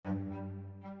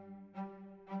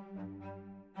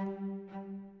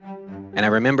And I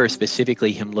remember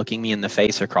specifically him looking me in the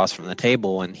face across from the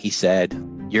table, and he said,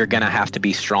 "You're going to have to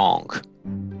be strong.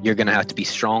 You're going to have to be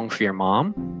strong for your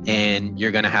mom, and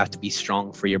you're going to have to be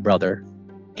strong for your brother."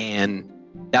 And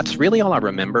that's really all I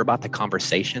remember about the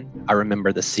conversation. I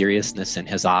remember the seriousness in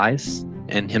his eyes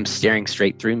and him staring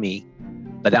straight through me.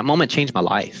 But that moment changed my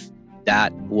life.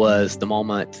 That was the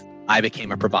moment I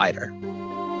became a provider.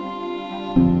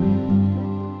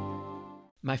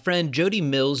 My friend Jody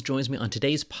Mills joins me on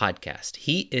today's podcast.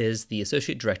 He is the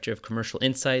Associate Director of Commercial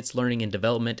Insights, Learning and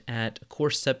Development at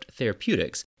Corcept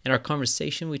Therapeutics. In our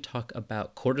conversation, we talk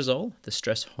about cortisol, the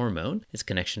stress hormone, its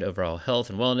connection to overall health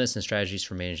and wellness, and strategies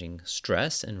for managing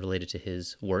stress and related to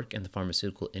his work in the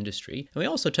pharmaceutical industry. And we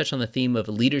also touch on the theme of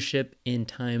leadership in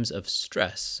times of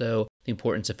stress. So the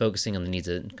importance of focusing on the needs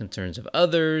and concerns of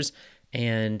others,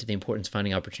 and the importance of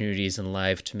finding opportunities in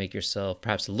life to make yourself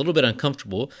perhaps a little bit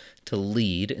uncomfortable to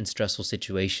lead in stressful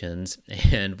situations.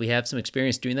 And we have some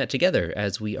experience doing that together,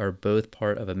 as we are both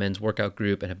part of a men's workout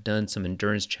group and have done some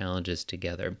endurance challenges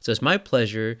together. So it's my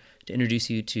pleasure to introduce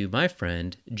you to my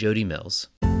friend, Jody Mills.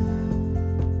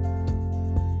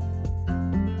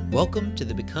 Welcome to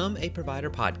the Become a Provider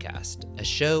podcast, a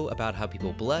show about how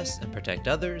people bless and protect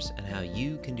others and how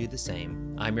you can do the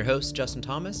same. I'm your host, Justin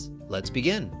Thomas. Let's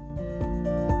begin.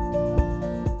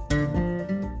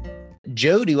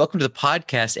 Jody, welcome to the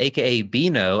podcast, aka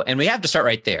Beano. And we have to start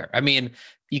right there. I mean,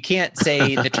 you can't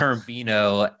say the term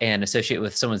Beano and associate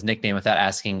with someone's nickname without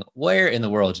asking, where in the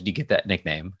world did you get that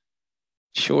nickname?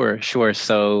 Sure.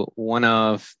 So one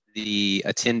of the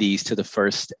attendees to the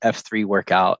first F3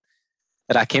 workout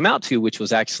that I came out to, which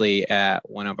was actually at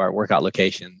one of our workout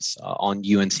locations on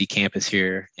UNC campus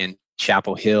here in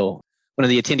Chapel Hill. One of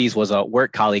the attendees was a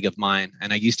work colleague of mine,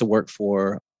 and I used to work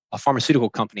for a pharmaceutical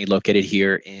company located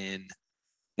here in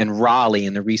Raleigh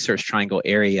in the Research Triangle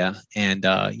area. And,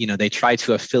 they try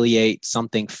to affiliate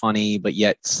something funny, but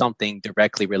yet something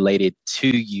directly related to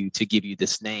you to give you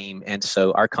this name. And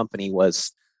so our company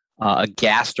was a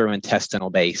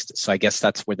gastrointestinal based. So I guess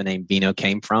that's where the name Beano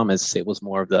came from, as it was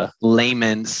more of the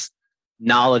layman's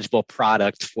knowledgeable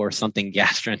product for something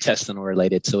gastrointestinal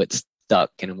related. So it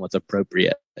stuck and was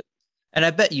appropriate. And I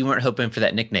bet you weren't hoping for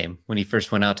that nickname when you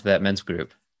first went out to that men's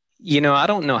group. I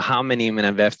don't know how many men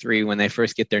of F3, when they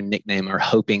first get their nickname, are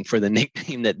hoping for the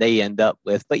nickname that they end up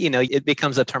with. But, it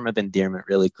becomes a term of endearment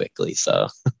really quickly. So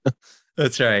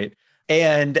that's right.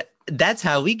 And that's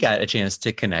how we got a chance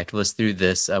to connect, was through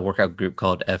this workout group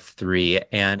called F3.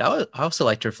 And I also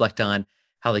like to reflect on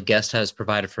how the guest has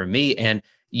provided for me. And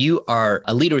you are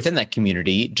a leader within that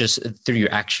community, just through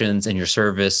your actions and your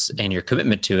service and your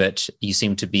commitment to it. You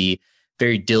seem to be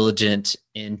very diligent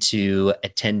into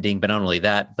attending, but not only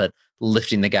that, but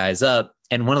lifting the guys up.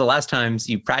 And one of the last times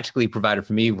you practically provided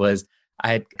for me was I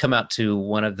had come out to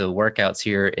one of the workouts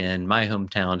here in my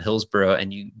hometown, Hillsboro,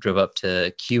 and you drove up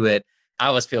to cue it. I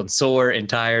was feeling sore and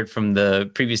tired from the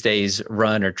previous day's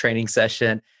run or training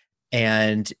session.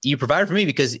 And you provided for me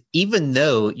because even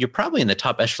though you're probably in the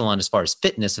top echelon as far as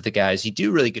fitness of the guys, you do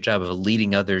a really good job of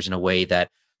leading others in a way that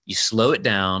you slow it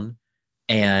down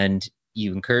and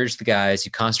you encourage the guys,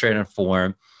 you concentrate on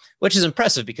form, which is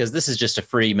impressive because this is just a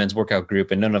free men's workout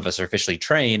group and none of us are officially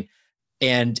trained.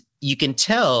 And you can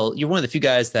tell you're one of the few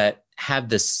guys that have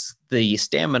the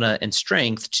stamina and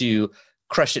strength to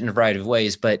crush it in a variety of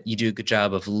ways, but you do a good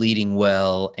job of leading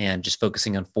well and just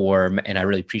focusing on form. And I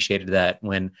really appreciated that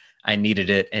when I needed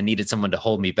it and needed someone to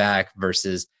hold me back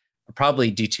versus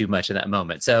probably do too much in that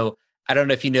moment. So I don't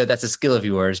know if you know that's a skill of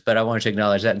yours, but I wanted to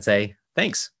acknowledge that and say,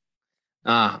 thanks.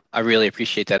 I really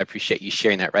appreciate that. I appreciate you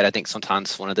sharing that, right? I think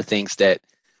sometimes one of the things that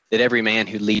every man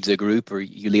who leads a group or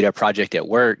you lead a project at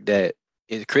work that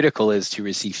is critical is to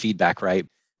receive feedback, right?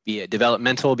 Be it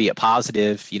developmental, be it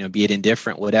positive, be it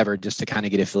indifferent, whatever, just to kind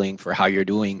of get a feeling for how you're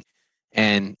doing.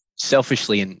 And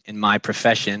selfishly in my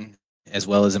profession, as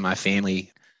well as in my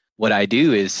family, what I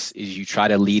do is you try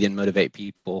to lead and motivate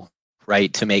people,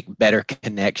 right? To make better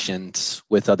connections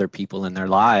with other people in their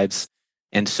lives.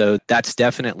 And so that's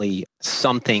definitely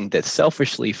something that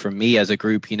selfishly for me as a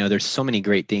group, there's so many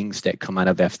great things that come out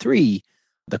of F3,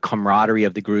 the camaraderie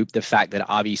of the group, the fact that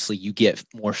obviously you get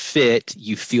more fit,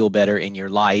 you feel better in your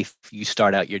life, you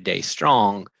start out your day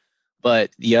strong.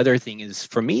 But the other thing is,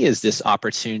 for me, is this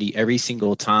opportunity every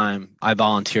single time I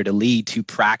volunteer to lead, to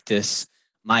practice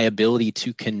my ability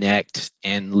to connect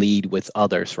and lead with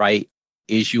others, right?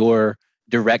 Is your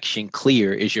direction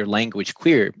clear? Is your language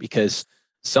clear? Because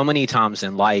so many times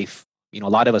in life, a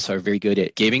lot of us are very good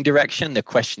at giving direction. The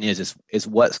question is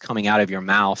what's coming out of your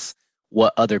mouth,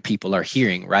 what other people are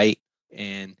hearing, right?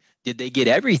 And did they get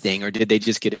everything or did they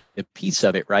just get a piece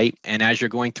of it, right? And as you're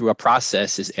going through a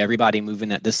process, is everybody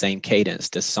moving at the same cadence?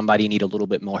 Does somebody need a little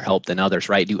bit more help than others,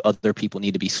 right? Do other people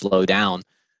need to be slowed down?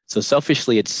 So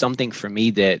selfishly, it's something for me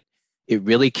that it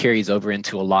really carries over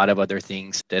into a lot of other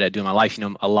things that I do in my life.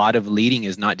 A lot of leading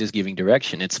is not just giving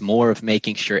direction. It's more of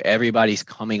making sure everybody's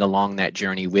coming along that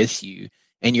journey with you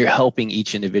and you're helping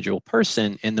each individual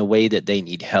person in the way that they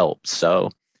need help. So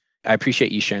I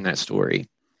appreciate you sharing that story.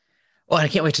 Well, I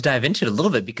can't wait to dive into it a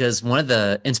little bit because one of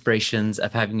the inspirations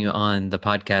of having you on the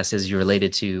podcast is you're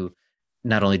related to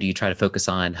not only do you try to focus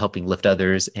on helping lift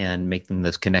others and making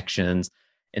those connections,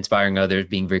 inspiring others,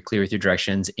 being very clear with your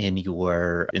directions in the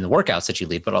workouts that you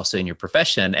lead, but also in your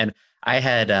profession. And I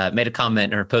had made a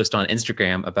comment or a post on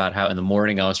Instagram about how in the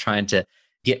morning I was trying to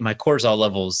get my cortisol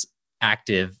levels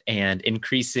active and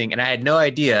increasing. And I had no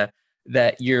idea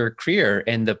that your career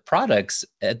and the products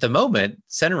at the moment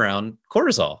center around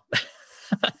cortisol.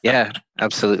 Yeah,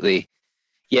 absolutely.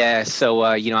 Yeah. So,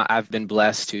 I've been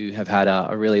blessed to have had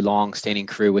a really long standing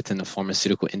career within the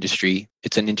pharmaceutical industry.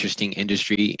 It's an interesting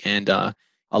industry, and a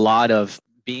lot of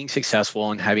being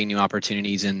successful and having new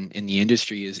opportunities in the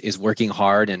industry is working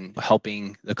hard and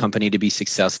helping the company to be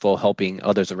successful, helping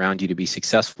others around you to be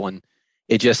successful. And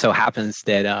it just so happens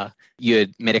that you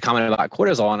had made a comment about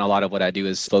cortisol, and a lot of what I do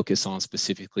is focus on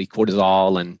specifically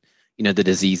cortisol, and the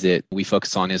disease that we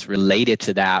focus on is related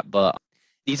to that. But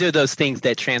these are those things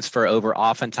that transfer over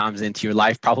oftentimes into your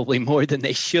life, probably more than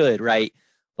they should, right?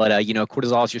 But,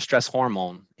 cortisol is your stress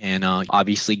hormone. And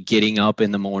obviously getting up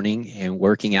in the morning and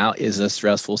working out is a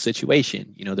stressful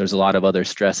situation. There's a lot of other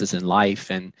stresses in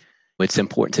life, and it's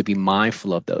important to be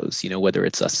mindful of those, whether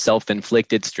it's a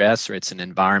self-inflicted stress or it's an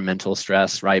environmental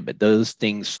stress, right? But those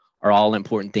things are all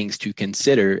important things to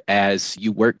consider as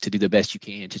you work to do the best you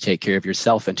can to take care of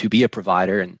yourself and to be a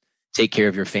provider and take care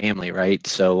of your family, right?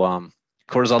 So,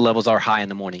 cortisol levels are high in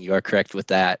the morning. You are correct with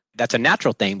that. That's a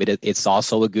natural thing, but it's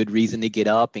also a good reason to get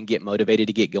up and get motivated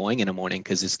to get going in the morning,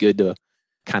 because it's good to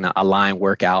kind of align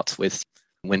workouts with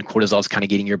when cortisol is kind of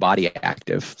getting your body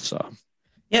active. So,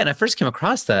 yeah. And I first came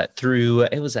across that through, I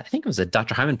think it was a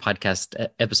Dr. Hyman podcast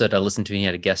episode I listened to. He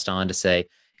had a guest on to say,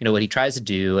 what he tries to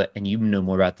do, and you know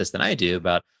more about this than I do,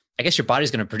 about, I guess your body's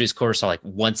going to produce cortisol like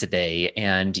once a day,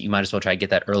 and you might as well try to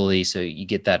get that early so you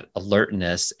get that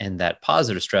alertness and that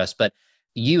positive stress. But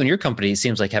you and your company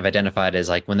seems like have identified as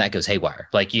like when that goes haywire,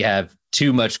 like you have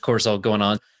too much cortisol going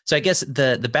on. So I guess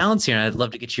the balance here, and I'd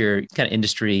love to get your kind of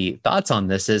industry thoughts on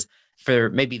this, is for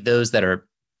maybe those that are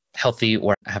healthy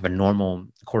or have a normal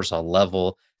cortisol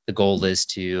level, the goal is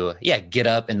to, get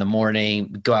up in the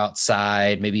morning, go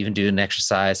outside, maybe even do an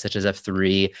exercise such as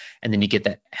F3, and then you get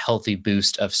that healthy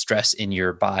boost of stress in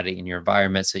your body, in your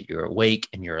environment, so that you're awake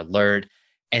and you're alert.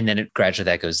 And then gradually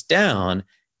that goes down.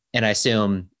 And I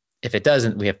assume if it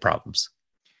doesn't, we have problems.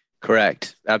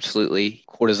 Correct. Absolutely.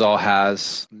 Cortisol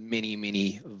has many,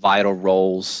 many vital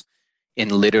roles in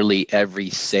literally every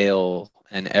cell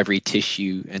and every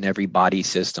tissue and every body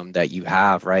system that you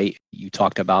have, right? You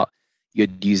talked about,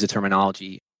 you'd use the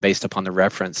terminology based upon the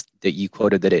reference that you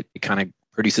quoted, that it kind of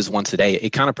produces once a day.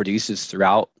 It kind of produces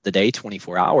throughout the day,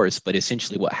 24 hours. But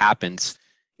essentially what happens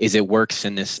is it works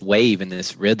in this wave, in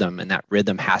this rhythm, and that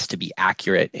rhythm has to be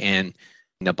accurate. And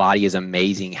the body is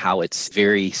amazing how it's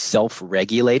very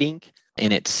self-regulating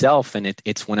in itself. And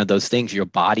it's one of those things your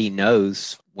body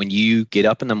knows when you get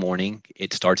up in the morning,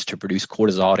 it starts to produce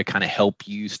cortisol to kind of help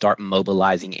you start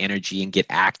mobilizing energy and get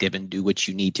active and do what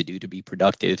you need to do to be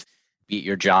productive, be it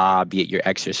your job, be it your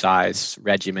exercise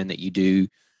regimen that you do.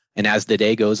 And as the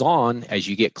day goes on, as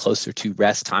you get closer to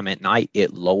rest time at night,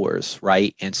 it lowers,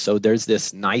 right? And so there's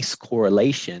this nice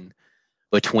correlation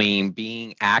between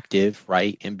being active,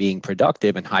 right, and being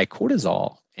productive and high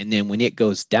cortisol. And then when it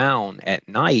goes down at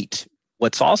night,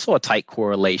 what's also a tight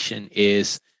correlation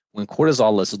is when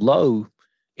cortisol is low,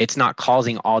 it's not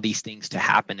causing all these things to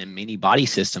happen in many body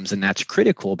systems. And that's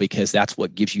critical because that's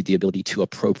what gives you the ability to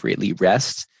appropriately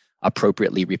rest,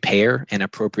 appropriately repair, and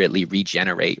appropriately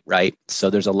regenerate, right? So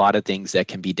there's a lot of things that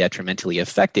can be detrimentally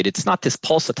affected. It's not this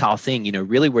pulsatile thing,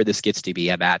 really where this gets to be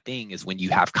a bad thing is when you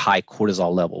have high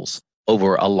cortisol levels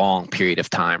over a long period of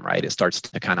time, right? It starts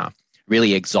to kind of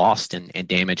really exhaust and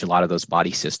damage a lot of those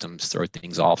body systems, throw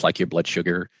things off like your blood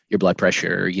sugar, your blood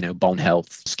pressure, bone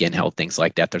health, skin health, things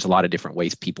like that. There's a lot of different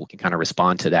ways people can kind of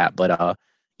respond to that. But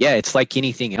it's like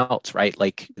anything else, right?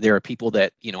 Like there are people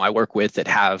that, I work with that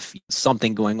have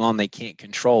something going on they can't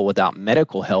control without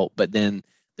medical help. But then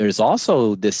there's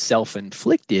also this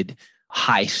self-inflicted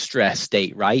high stress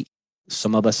state, right?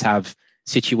 Some of us have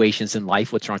situations in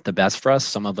life which aren't the best for us.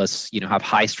 Some of us, have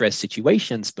high stress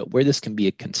situations, but where this can be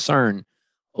a concern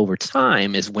over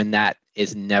time is when that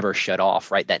is never shut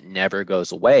off, right? That never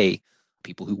goes away.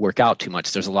 People who work out too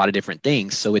much, there's a lot of different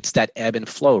things. So it's that ebb and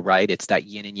flow, right? It's that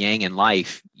yin and yang in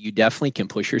life. You definitely can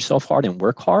push yourself hard and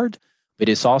work hard, but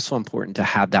it's also important to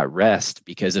have that rest,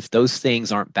 because if those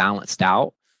things aren't balanced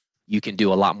out, you can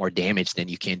do a lot more damage than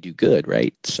you can do good,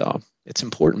 right? So it's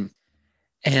important.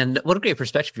 And what a great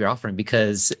perspective you're offering,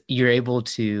 because you're able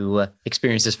to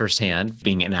experience this firsthand,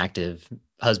 being an active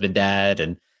husband, dad,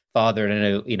 and father.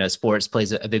 And I know, sports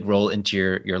plays a big role into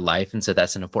your life. And so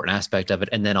that's an important aspect of it.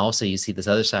 And then also you see this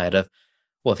other side of,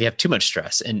 well, if you have too much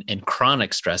stress and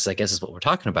chronic stress, I guess is what we're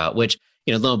talking about, which,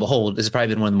 lo and behold, this has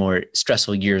probably been one of the more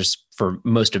stressful years for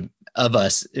most of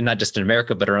us, and not just in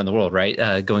America, but around the world,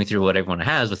 right? Going through what everyone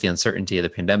has with the uncertainty of the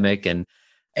pandemic and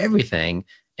everything.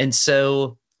 And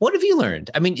so what have you learned?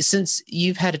 I mean, since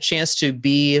you've had a chance to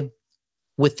be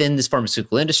within this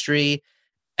pharmaceutical industry,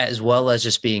 as well as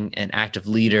just being an active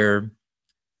leader,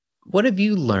 what have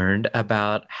you learned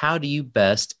about how do you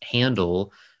best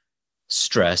handle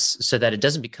stress so that it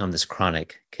doesn't become this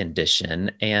chronic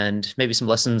condition, and maybe some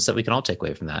lessons that we can all take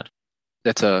away from that?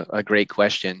 That's a great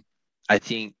question. I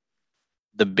think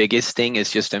the biggest thing is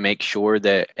just to make sure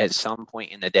that at some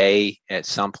point in the day, at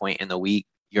some point in the week,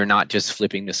 you're not just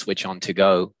flipping the switch on to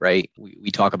go, right?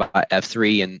 We talk about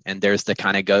F3 and there's the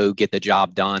kind of go get the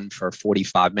job done for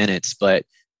 45 minutes. But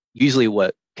usually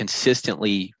what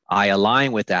consistently I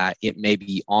align with that, it may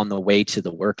be on the way to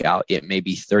the workout. It may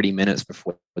be 30 minutes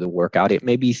before the workout. It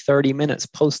may be 30 minutes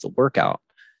post the workout.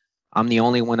 I'm the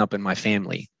only one up in my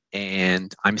family,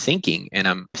 and I'm thinking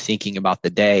about the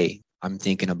day. I'm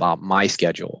thinking about my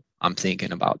schedule. I'm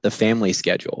thinking about the family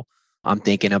schedule. I'm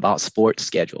thinking about sports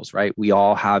schedules, right? We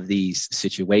all have these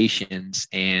situations,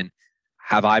 and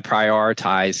have I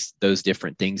prioritized those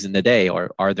different things in the day?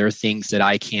 Or are there things that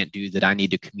I can't do that I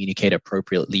need to communicate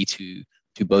appropriately to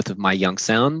both of my young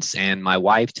sons and my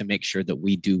wife to make sure that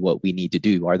we do what we need to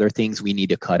do? Are there things we need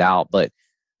to cut out? But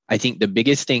I think the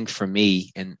biggest thing for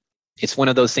me, and it's one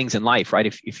of those things in life, right?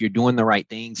 If you're doing the right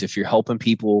things, if you're helping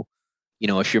people,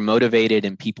 if you're motivated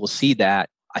and people see that,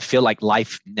 I feel like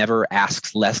life never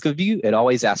asks less of you. It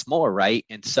always asks more, right?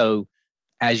 And so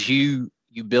as you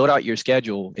build out your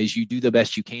schedule, as you do the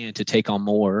best you can to take on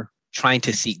more, trying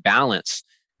to seek balance,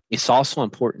 it's also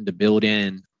important to build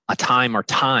in a time or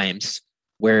times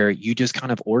where you just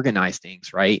kind of organize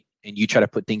things, right? And you try to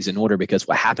put things in order, because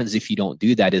what happens if you don't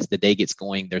do that is the day gets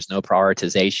going, there's no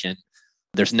prioritization,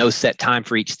 there's no set time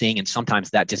for each thing. And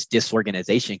sometimes that just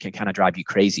disorganization can kind of drive you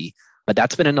crazy. But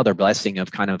that's been another blessing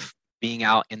of kind of being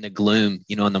out in the gloom,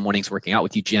 in the mornings working out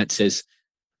with you gents, is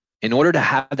in order to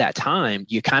have that time,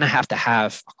 you kind of have to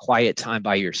have a quiet time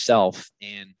by yourself.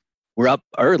 And we're up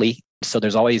early, so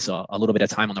there's always a little bit of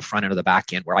time on the front end or the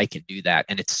back end where I can do that.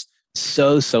 And it's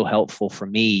so helpful for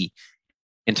me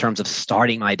in terms of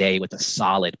starting my day with a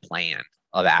solid plan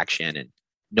of action and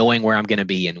knowing where I'm going to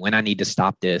be and when I need to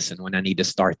stop this and when I need to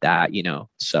start that,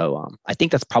 So I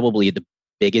think that's probably the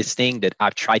biggest thing that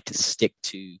I've tried to stick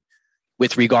to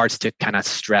with regards to kind of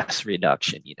stress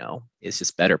reduction, is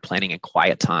just better planning and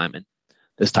quiet time and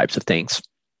those types of things.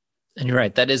 And you're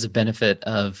right. That is a benefit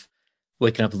of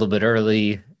waking up a little bit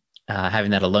early,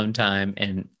 having that alone time,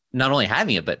 and not only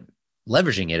having it, but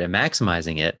leveraging it and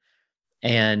maximizing it.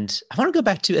 And I want to go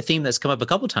back to a theme that's come up a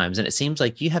couple of times, and it seems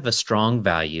like you have a strong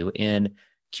value in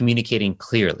communicating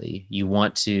clearly. You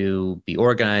want to be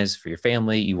organized for your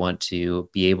family. You want to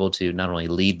be able to not only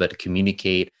lead, but to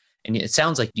communicate. And it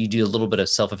sounds like you do a little bit of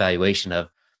self-evaluation of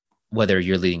whether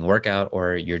you're leading a workout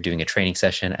or you're doing a training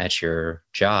session at your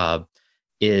job,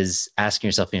 is asking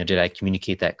yourself, did I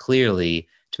communicate that clearly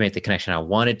to make the connection I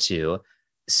wanted to?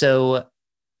 So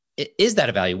is that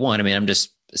a value? One, I'm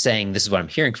just saying this is what I'm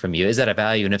hearing from you. Is that a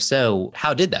value? And if so,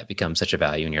 how did that become such a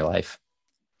value in your life?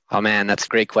 Oh man, that's a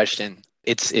great question.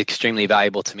 It's extremely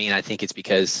valuable to me. And I think it's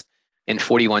because in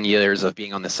 41 years of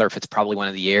being on the surf, it's probably one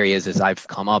of the areas as I've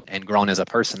come up and grown as a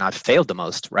person, I've failed the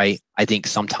most, right? I think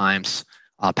sometimes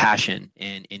passion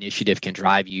and initiative can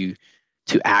drive you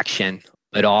to action,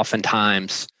 but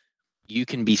oftentimes you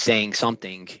can be saying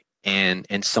something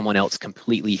and someone else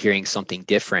completely hearing something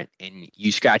different, and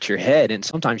you scratch your head, and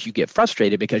sometimes you get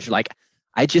frustrated because you're like,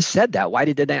 I just said that. Why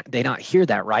did they not hear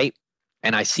that, right?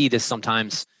 And I see this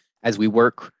sometimes as we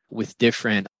work with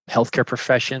different healthcare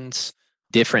professions,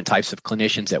 different types of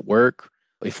clinicians at work.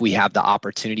 If we have the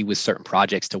opportunity with certain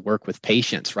projects to work with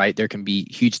patients, right, there can be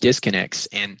huge disconnects.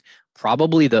 And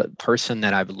probably the person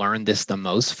that I've learned this the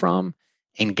most from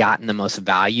and gotten the most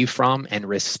value from and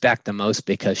respect the most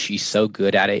because she's so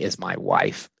good at it is my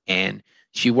wife. And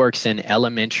she works in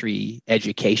elementary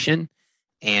education.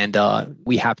 And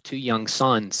we have two young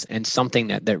sons. And something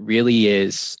that really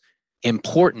is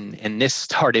important, and this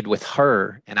started with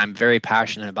her, and I'm very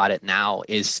passionate about it now,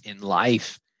 is in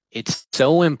life, it's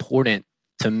so important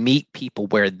to meet people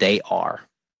where they are.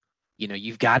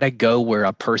 You've got to go where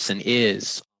a person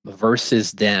is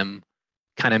versus them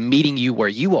kind of meeting you where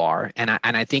you are. And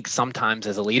I think sometimes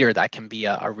as a leader, that can be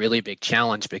a really big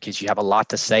challenge because you have a lot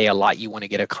to say, a lot you want to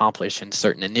get accomplished in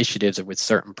certain initiatives or with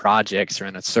certain projects or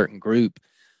in a certain group.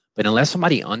 But unless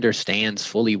somebody understands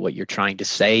fully what you're trying to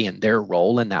say and their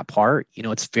role in that part,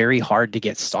 it's very hard to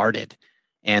get started.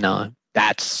 And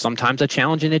that's sometimes a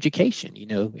challenge in education,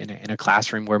 in a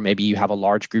classroom where maybe you have a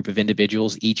large group of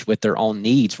individuals, each with their own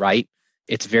needs, right?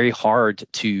 It's very hard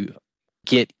to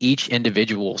get each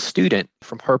individual student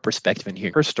from her perspective and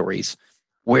hear her stories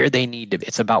where they need to be.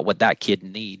 It's about what that kid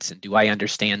needs. And do I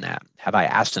understand that? Have I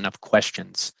asked enough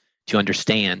questions to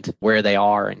understand where they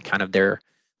are and kind of their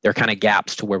kind of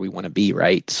gaps to where we want to be,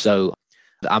 right? So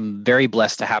I'm very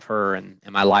blessed to have her in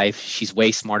my life. She's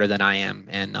way smarter than I am.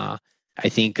 And I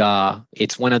think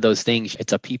it's one of those things,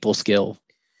 it's a people skill.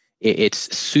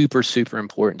 It's super, super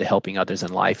important to helping others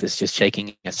in life. It's just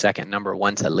taking a second, number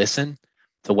one, to listen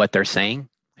to what they're saying.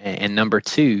 And number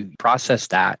two, process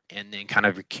that and then kind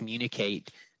of communicate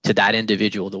to that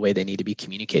individual the way they need to be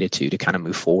communicated to kind of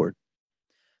move forward.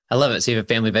 I love it. So you have a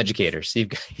family of educators. So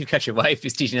you've got your wife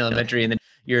who's teaching elementary, and then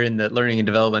you're in the learning and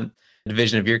development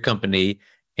division of your company,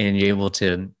 and you're able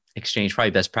to exchange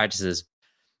probably best practices.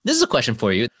 This is a question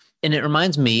for you, and it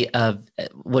reminds me of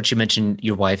what you mentioned.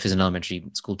 Your wife is an elementary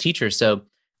school teacher. So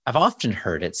I've often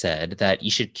heard it said that you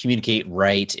should communicate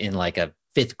right in like a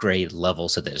fifth grade level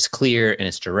so that it's clear and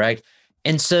it's direct.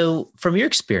 And so from your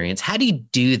experience, how do you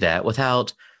do that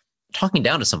without talking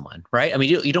down to someone, right? I mean,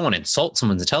 you don't want to insult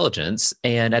someone's intelligence.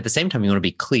 And at the same time, you want to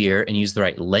be clear and use the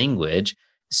right language.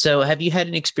 So have you had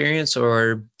an experience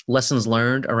or lessons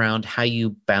learned around how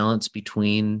you balance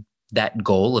between that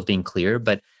goal of being clear,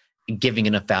 but giving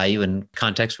enough value and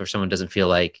context where someone doesn't feel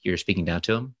like you're speaking down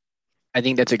to them? I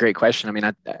think that's a great question. I mean,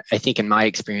 I think in my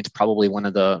experience, probably one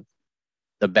of the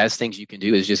best things you can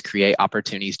do is just create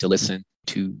opportunities to listen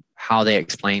to how they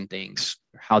explain things,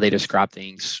 how they describe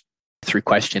things through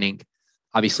questioning.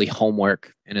 Obviously,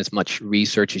 homework and as much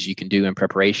research as you can do in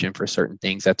preparation for certain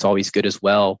things, that's always good as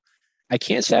well. I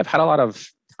can't say I've had a lot of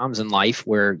times in life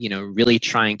where, really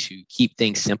trying to keep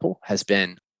things simple has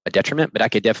been a detriment, but I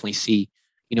could definitely see,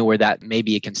 where that may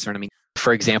be a concern. I mean,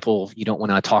 for example, you don't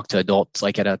want to talk to adults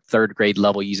like at a third grade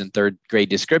level using third grade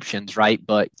descriptions, right?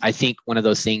 But I think one of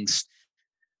those things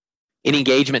in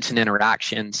engagements and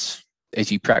interactions,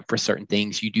 as you prep for certain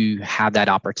things, you do have that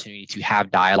opportunity to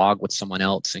have dialogue with someone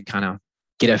else and kind of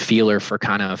get a feeler for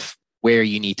kind of where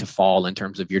you need to fall in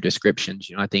terms of your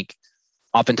descriptions. I think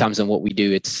oftentimes in what we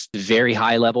do, it's very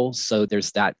high level. So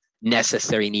there's that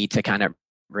necessary need to kind of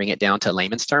bring it down to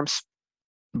layman's terms.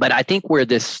 But I think where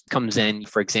this comes in,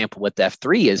 for example, with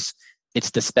F3 is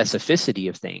it's the specificity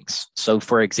of things. So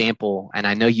for example, and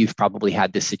I know you've probably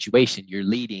had this situation, you're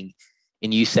leading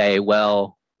and you say,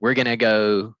 well, we're going to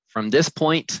go from this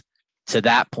point to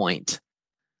that point.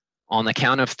 On the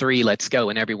count of three, let's go.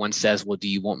 And everyone says, well, do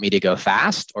you want me to go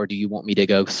fast or do you want me to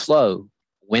go slow?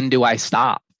 When do I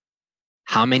stop?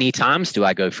 How many times do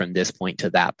I go from this point to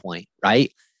that point,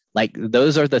 right? Like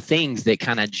those are the things that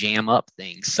kind of jam up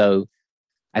things. So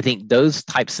I think those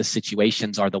types of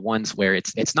situations are the ones where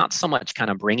it's not so much kind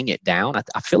of bringing it down.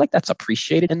 I feel like that's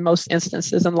appreciated in most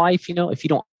instances in life, if you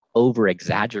don't over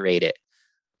exaggerate it.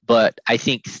 But I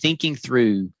think thinking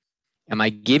through, am I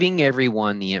giving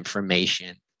everyone the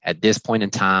information at this point in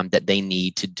time that they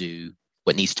need to do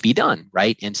what needs to be done,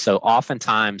 right? And so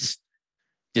oftentimes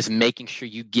just making sure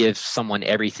you give someone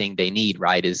everything they need,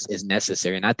 right, is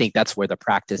necessary. And I think that's where the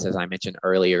practice, as I mentioned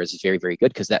earlier, is very, very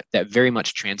good because that very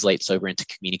much translates over into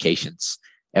communications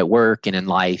at work and in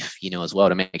life, as well,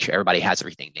 to make sure everybody has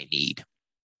everything they need.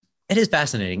 It is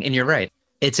fascinating. And you're right.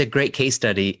 It's a great case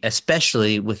study,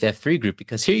 especially with F3 group,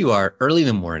 because here you are early in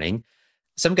the morning.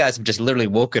 Some guys have just literally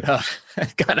woken up,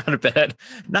 got out of bed,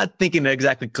 not thinking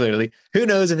exactly clearly. Who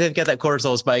knows if they've got that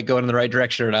cortisol spike going in the right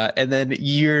direction or not? And then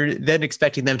you're then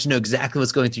expecting them to know exactly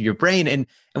what's going through your brain. And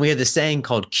we have this saying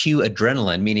called Q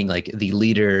adrenaline, meaning like the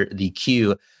leader, the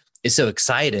Q, is so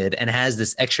excited and has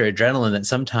this extra adrenaline that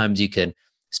sometimes you can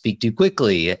speak too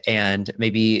quickly and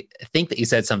maybe think that you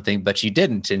said something, but you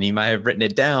didn't, and you might have written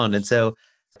it down. And so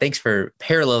thanks for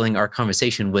paralleling our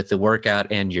conversation with the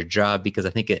workout and your job, because I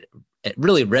think it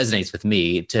really resonates with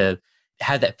me to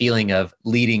have that feeling of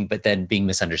leading, but then being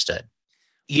misunderstood.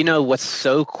 What's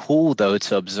so cool though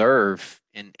to observe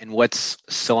and what's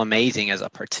so amazing as a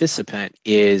participant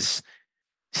is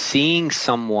seeing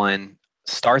someone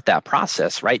start that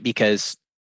process, right? Because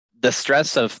the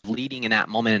stress of leading in that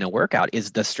moment in a workout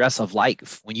is the stress of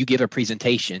life. When you give a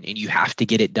presentation and you have to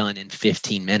get it done in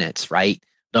 15 minutes, right?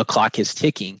 The clock is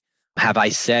ticking. Have I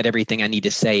said everything I need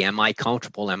to say? Am I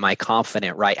comfortable? Am I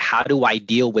confident, right? How do I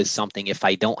deal with something if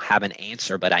I don't have an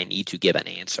answer, but I need to give an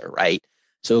answer, right?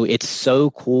 So it's so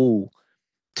cool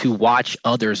to watch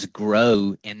others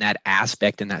grow in that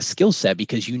aspect and that skill set,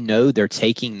 because you know they're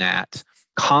taking that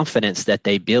confidence that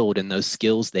they build and those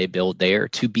skills they build there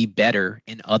to be better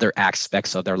in other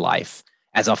aspects of their life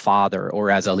as a father or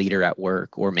as a leader at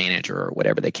work or manager or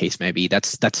whatever the case may be.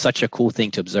 That's such a cool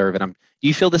thing to observe. And do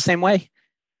you feel the same way?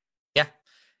 Yeah.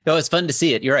 No, it's fun to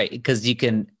see it. You're right. Because you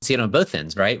can see it on both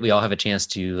ends, right? We all have a chance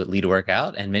to lead a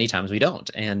workout and many times we don't.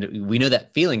 And we know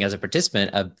that feeling as a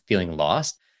participant of feeling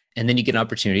lost. And then you get an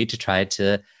opportunity to try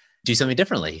to do something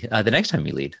differently the next time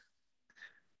you lead.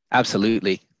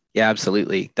 Absolutely. Yeah,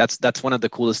 absolutely. That's one of the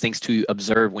coolest things to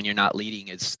observe when you're not leading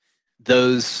is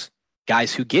those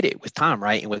guys who get it with time,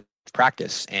 right? And with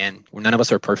practice. And none of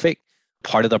us are perfect.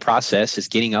 Part of the process is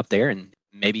getting up there and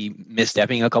maybe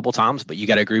misstepping a couple times, but you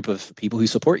got a group of people who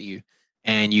support you,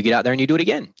 and you get out there and you do it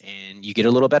again, and you get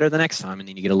a little better the next time, and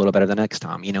then you get a little better the next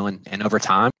time, and over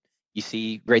time you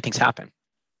see great things happen.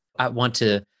 I want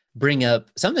to bring up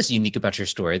something that's unique about your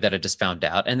story that I just found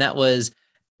out. And that was,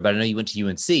 but I know you went to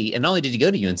UNC, and not only did you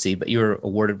go to UNC, but you were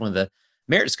awarded one of the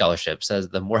merit scholarships as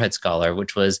the Moorhead Scholar,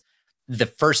 which was the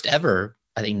first ever,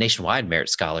 I think, nationwide merit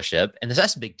scholarship. And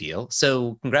that's a big deal.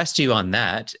 So congrats to you on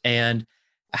that. And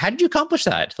how did you accomplish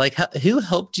that? Like, who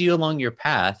helped you along your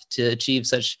path to achieve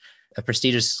such a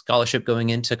prestigious scholarship going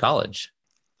into college?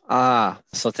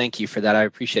 So thank you for that. I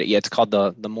appreciate it. Yeah, it's called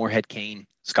the Moorhead Cain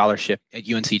Scholarship at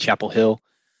UNC Chapel Hill.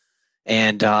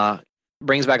 And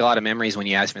brings back a lot of memories when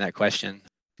you ask me that question.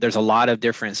 There's a lot of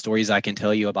different stories I can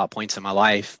tell you about points in my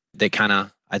life that kind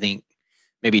of, I think,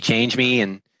 maybe changed me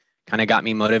and kind of got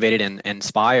me motivated and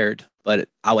inspired. But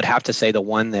I would have to say the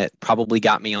one that probably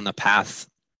got me on the path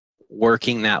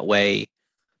working that way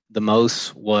the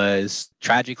most was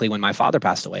tragically when my father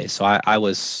passed away. So I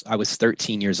was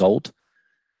 13 years old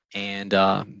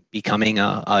and becoming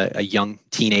a young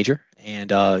teenager.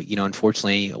 And,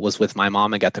 unfortunately was with my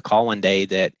mom and got the call one day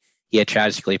that he had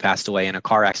tragically passed away in a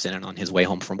car accident on his way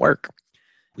home from work.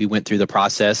 We went through the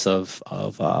process of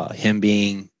him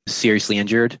being seriously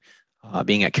injured,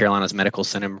 being at Carolina's Medical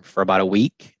Center for about a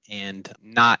week, and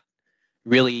not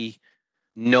really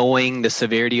knowing the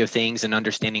severity of things and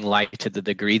understanding life to the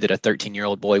degree that a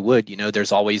 13-year-old boy would.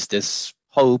 There's always this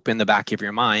hope in the back of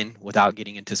your mind, without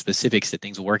getting into specifics, that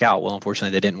things will work out. Well,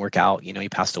 unfortunately, they didn't work out. He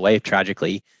passed away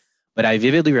tragically. But I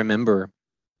vividly remember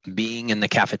being in the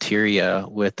cafeteria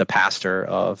with the pastor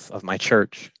of my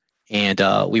church, and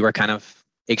we were kind of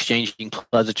exchanging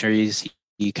pleasantries.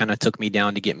 He kind of took me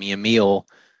down to get me a meal.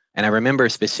 And I remember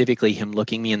specifically him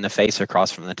looking me in the face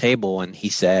across from the table, and he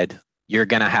said, "You're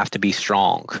going to have to be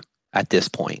strong at this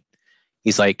point."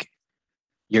 He's like,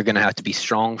 "You're going to have to be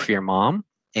strong for your mom,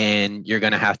 and you're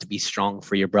going to have to be strong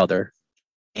for your brother."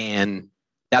 And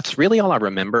that's really all I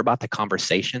remember about the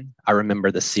conversation. I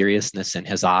remember the seriousness in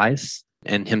his eyes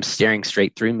and him staring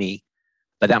straight through me.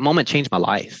 But that moment changed my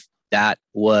life. That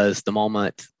was the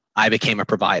moment I became a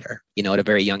provider, at a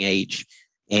very young age.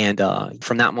 And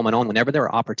from that moment on, whenever there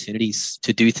were opportunities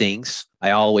to do things,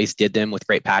 I always did them with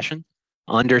great passion,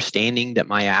 understanding that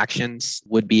my actions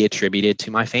would be attributed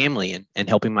to my family and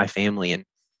helping my family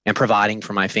and providing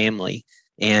for my family.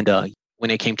 And when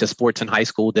it came to sports in high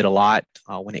school, did a lot.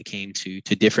 When it came to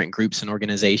different groups and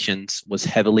organizations, was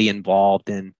heavily involved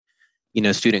in,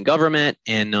 student government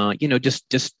and,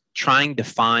 just trying to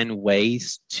find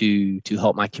ways to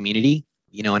help my community.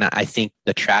 And I think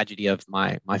the tragedy of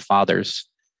my father's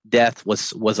death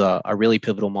was a really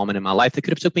pivotal moment in my life that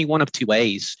could have took me one of two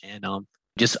ways. And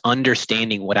just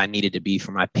understanding what I needed to be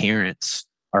for my parents,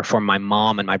 or for my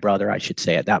mom and my brother, I should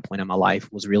say, at that point in my life,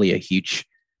 was really a huge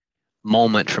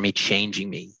moment for me, changing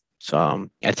me. So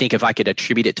I think if I could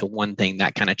attribute it to one thing,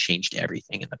 that kind of changed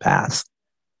everything in the past.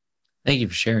 Thank you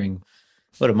for sharing.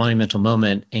 What a monumental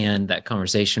moment. And that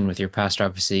conversation with your pastor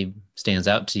obviously stands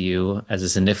out to you as a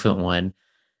significant one.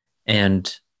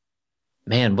 And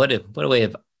man, what a way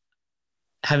of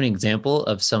having an example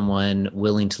of someone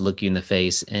willing to look you in the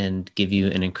face and give you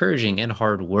an encouraging and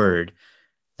hard word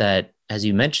that, as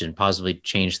you mentioned, positively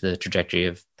changed the trajectory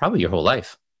of probably your whole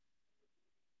life.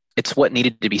 It's what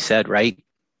needed to be said, right?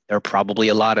 There are probably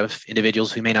a lot of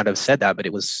individuals who may not have said that, but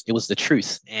it was the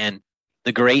truth. And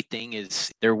the great thing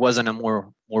is there wasn't a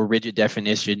more rigid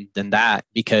definition than that,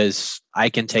 because I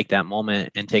can take that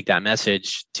moment and take that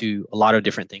message to a lot of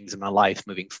different things in my life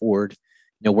moving forward.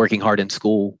 Working hard in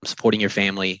school, supporting your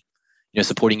family,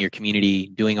 supporting your community,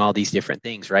 doing all these different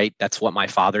things, right? That's what my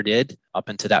father did up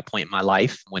until that point in my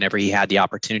life, whenever he had the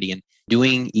opportunity, and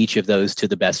doing each of those to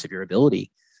the best of your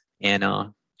ability. And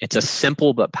it's a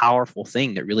simple but powerful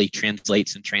thing that really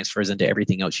translates and transfers into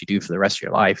everything else you do for the rest of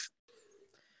your life.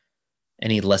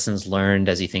 Any lessons learned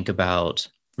as you think about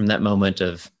from that moment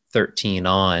of 13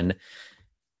 on,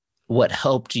 what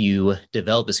helped you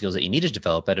develop the skills that you needed to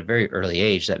develop at a very early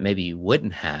age that maybe you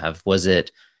wouldn't have? Was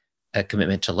it a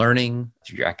commitment to learning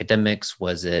through your academics?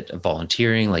 Was it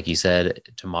volunteering, like you said,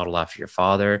 to model after your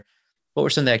father? What were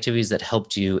some of the activities that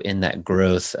helped you in that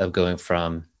growth of going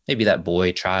from maybe that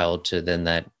boy child to then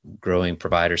that growing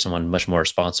provider, someone much more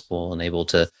responsible and able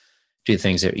to do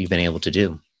things that you've been able to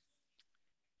do?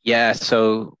 Yeah,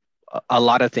 so a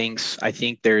lot of things. I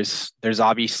think there's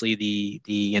obviously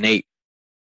the innate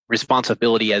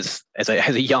responsibility as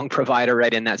a young provider,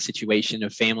 right, in that situation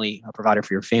of family, a provider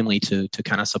for your family, to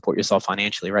kind of support yourself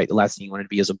financially, right? The last thing you want to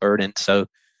be is a burden. So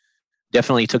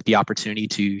definitely took the opportunity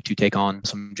to take on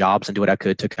some jobs and do what I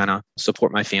could to kind of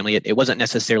support my family. It wasn't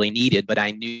necessarily needed, but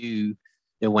I knew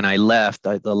that when I left,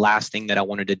 the last thing that I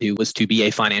wanted to do was to be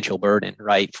a financial burden,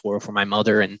 right, for my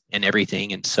mother and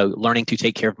everything. And so learning to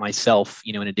take care of myself,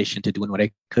 in addition to doing what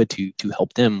I could to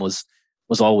help them was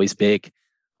always big.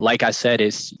 Like I said,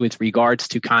 is with regards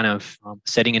to kind of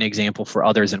setting an example for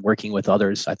others and working with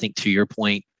others. I think to your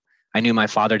point, I knew my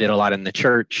father did a lot in the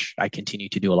church. I continue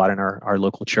to do a lot in our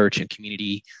local church and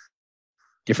community,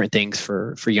 different things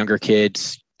for younger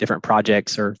kids, different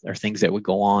projects or things that would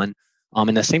go on.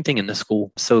 And the same thing in the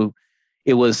school. So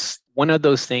it was one of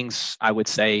those things, I would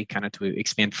say, kind of to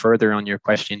expand further on your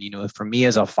question, for me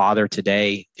as a father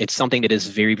today, it's something that is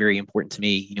very, very important to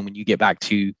me. When you get back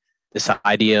to this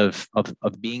idea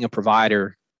of being a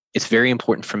provider, it's very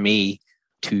important for me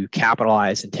to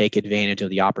capitalize and take advantage of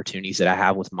the opportunities that I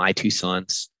have with my two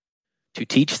sons to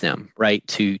teach them, right?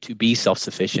 To be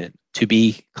self-sufficient, to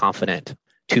be confident,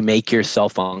 to make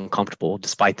yourself uncomfortable,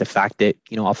 despite the fact that,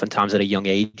 oftentimes at a young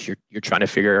age, you're trying to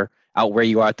figure out where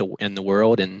you are in the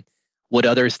world and what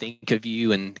others think of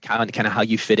you and kind of how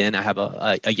you fit in. I have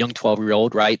a young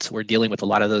 12-year-old, right? So we're dealing with a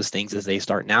lot of those things as they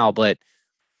start now, but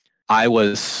I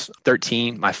was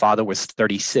 13. My father was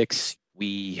 36.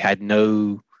 We had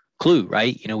no clue,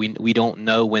 right? We don't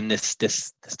know when this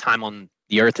time on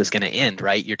the earth is going to end,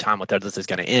 right? Your time with others is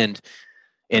going to end.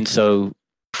 And so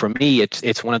for me,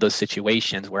 it's one of those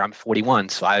situations where I'm 41.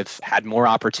 So I've had more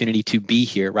opportunity to be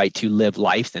here, right? To live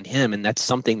life than him. And that's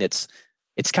something it's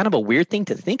kind of a weird thing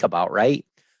to think about, right?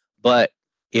 But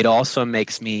it also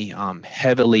makes me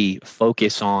heavily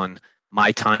focus on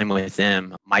my time with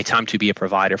them, my time to be a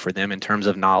provider for them in terms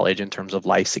of knowledge, in terms of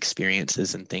life's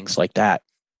experiences and things like that.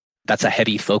 That's a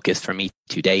heavy focus for me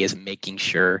today, is making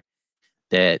sure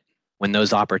that when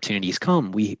those opportunities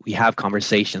come, we have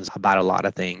conversations about a lot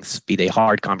of things, be they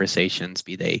hard conversations,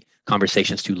 be they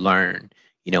conversations to learn,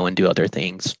 and do other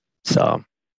things. So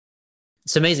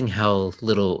it's amazing how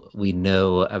little we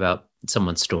know about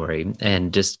someone's story.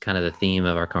 And just kind of the theme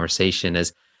of our conversation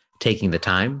is taking the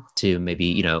time to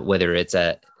maybe, whether it's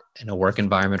in a work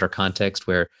environment or context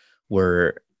where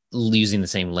we're using the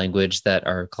same language that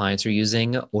our clients are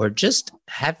using, or just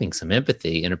having some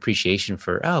empathy and appreciation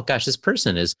for, oh gosh, this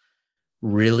person is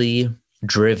really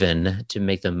driven to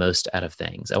make the most out of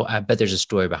things. Oh, I bet there's a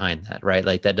story behind that, right?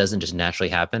 Like that doesn't just naturally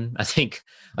happen. I think,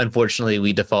 unfortunately,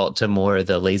 we default to more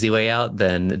the lazy way out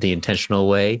than the intentional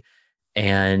way.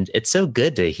 And it's so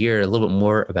good to hear a little bit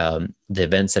more about the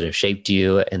events that have shaped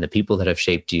you and the people that have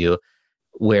shaped you,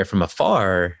 where from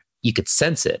afar, you could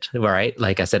sense it, right?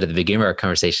 Like I said at the beginning of our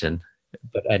conversation,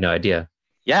 but I had no idea.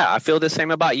 Yeah, I feel the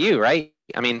same about you, right?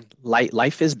 I mean,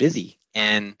 life is busy,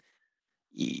 and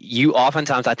you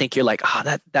oftentimes, I think you're like,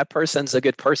 that person's a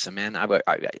good person, man.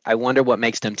 I wonder what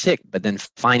makes them tick. But then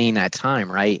finding that time,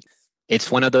 right?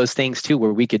 It's one of those things too,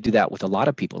 where we could do that with a lot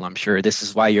of people. I'm sure this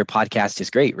is why your podcast is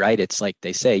great, right? It's like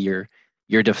they say, you're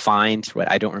defined.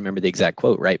 I don't remember the exact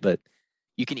quote, right? But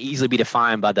you can easily be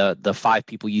defined by the 5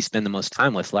 people you spend the most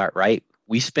time with, right?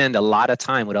 We spend a lot of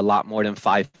time with a lot more than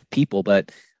 5 people,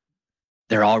 but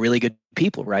they're all really good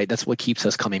people, right? That's what keeps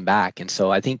us coming back. And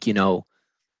so I think,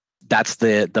 that's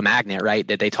the magnet, right?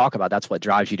 That they talk about. That's what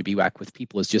drives you to be back with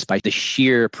people, is just by the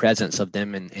sheer presence of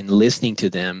them and listening to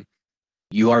them.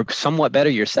 You are somewhat better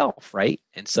yourself, right?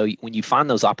 And so when you find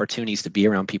those opportunities to be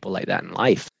around people like that in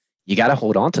life, you got to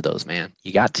hold on to those, man.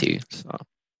 You got to. So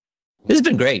this has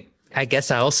been great. I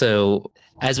guess I also,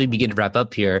 as we begin to wrap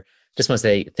up here, just want to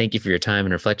say thank you for your time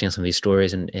and reflecting on some of these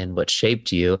stories and what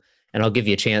shaped you. And I'll give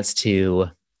you a chance to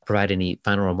provide any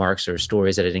final remarks or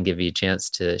stories that I didn't give you a chance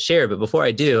to share. But before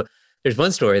I do, There's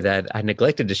one story that I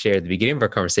neglected to share at the beginning of our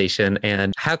conversation.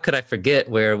 And how could I forget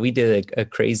where we did a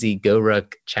crazy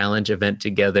GoRuck challenge event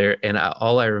together? And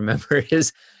all I remember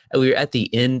is we were at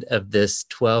the end of this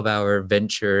 12-hour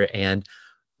venture, and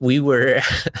we were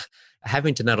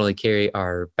having to not only carry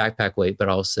our backpack weight, but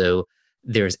also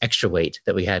there's extra weight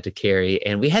that we had to carry.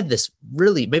 And we had this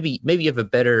really, maybe you have a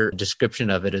better description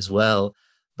of it as well,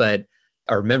 but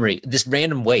our memory, this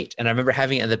random weight. And I remember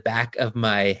having it in the back of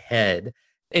my head.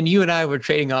 And you and I were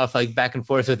trading off like back and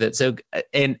forth with it. So,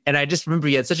 and I just remember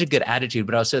you had such a good attitude,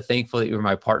 but I was so thankful that you were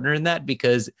my partner in that,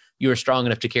 because you were strong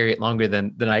enough to carry it longer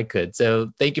than I could. So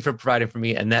thank you for providing for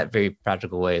me in that very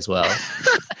practical way as well.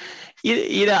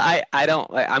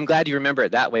 I'm glad you remember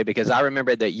it that way, because I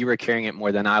remembered that you were carrying it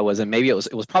more than I was. And maybe it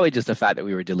was probably just the fact that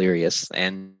we were delirious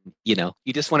and, you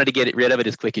just wanted to get rid of it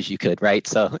as quick as you could. Right.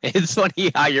 So it's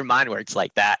funny how your mind works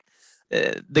like that.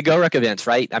 The GoRuck events,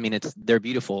 right? I mean, they're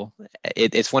beautiful.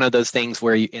 It's one of those things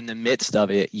where in the midst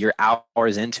of it, you're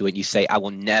hours into it, you say, I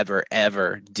will never,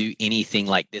 ever do anything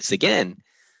like this again.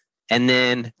 And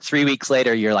then 3 weeks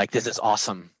later, you're like, this is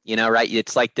awesome. Right?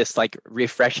 It's like this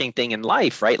refreshing thing in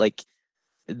life, right? Like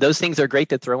those things are great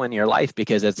to throw in your life,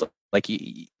 because it's like,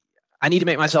 I need to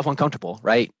make myself uncomfortable,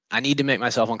 right? I need to make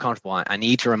myself uncomfortable. I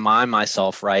need to remind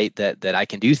myself, right, that I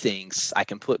can do things. I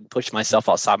can push myself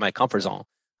outside my comfort zone.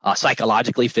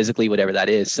 Psychologically, physically, whatever that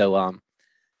is. So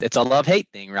it's a love-hate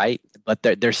thing, right? But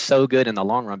they're so good in the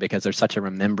long run, because there's such a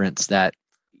remembrance that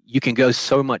you can go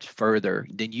so much further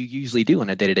than you usually do on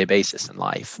a day-to-day basis in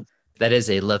life. That is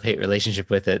a love-hate relationship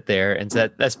with it there. And so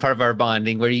that's part of our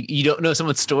bonding, where you don't know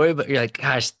someone's story, but you're like,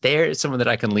 gosh, there's someone that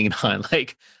I can lean on.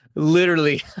 Like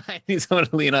literally, I need someone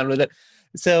to lean on with it.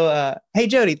 So, hey,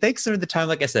 Jody, thanks for the time.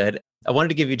 Like I said, I wanted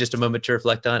to give you just a moment to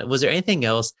reflect on it. Was there anything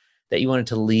else that you wanted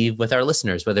to leave with our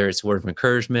listeners, whether it's a word of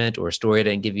encouragement or a story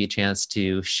to give you a chance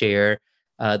to share?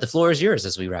 The floor is yours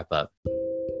as we wrap up.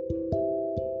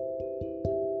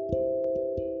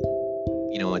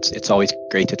 It's always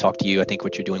great to talk to you. I think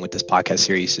what you're doing with this podcast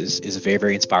series is very,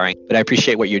 very inspiring. But I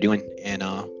appreciate what you're doing, and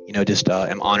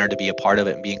I'm honored to be a part of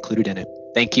it and be included in it.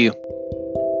 Thank you.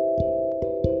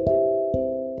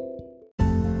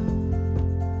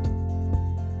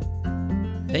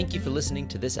 Thank you for listening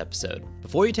to this episode.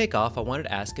 Before you take off, I wanted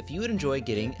to ask if you would enjoy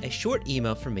getting a short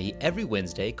email from me every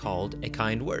Wednesday called A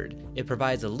Kind Word. It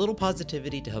provides a little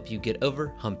positivity to help you get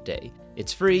over hump day.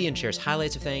 It's free and shares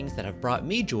highlights of things that have brought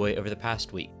me joy over the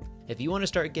past week. If you want to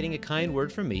start getting a kind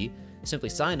word from me, simply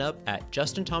sign up at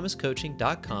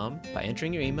justinthomascoaching.com by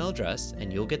entering your email address,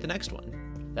 and you'll get the next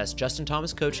one. That's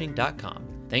justinthomascoaching.com.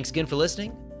 Thanks again for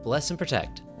listening. Bless and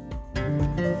protect.